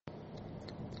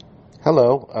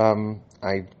Hello.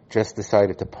 I just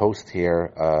decided to post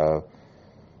here a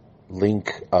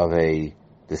link of a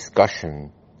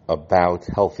discussion about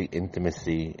healthy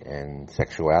intimacy and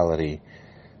sexuality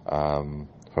from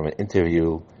an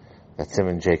interview that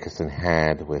Simon Jacobson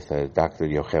had with Dr.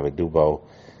 Yocheved Dubo.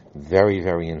 Very,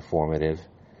 very informative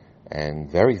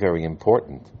and very, very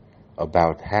important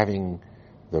about having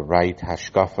the right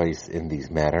hashkafas in these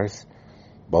matters,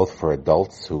 both for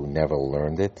adults who never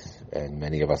learned it, and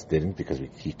many of us didn't because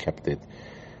he kept it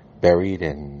buried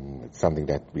and it's something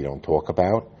that we don't talk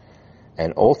about,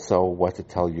 and also what to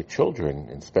tell your children,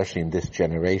 especially in this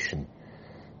generation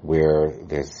where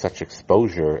there's such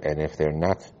exposure, and if they're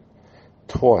not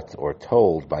taught or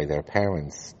told by their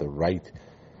parents the right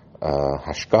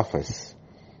hashkafas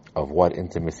of what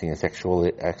intimacy and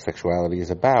sexuality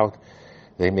is about,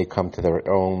 they may come to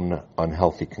their own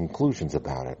unhealthy conclusions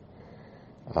about it.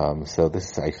 So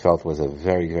this, I felt, was a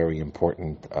very, very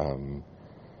important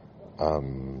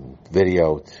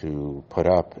video to put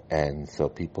up, and so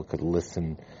people could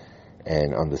listen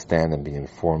and understand and be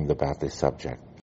informed about this subject.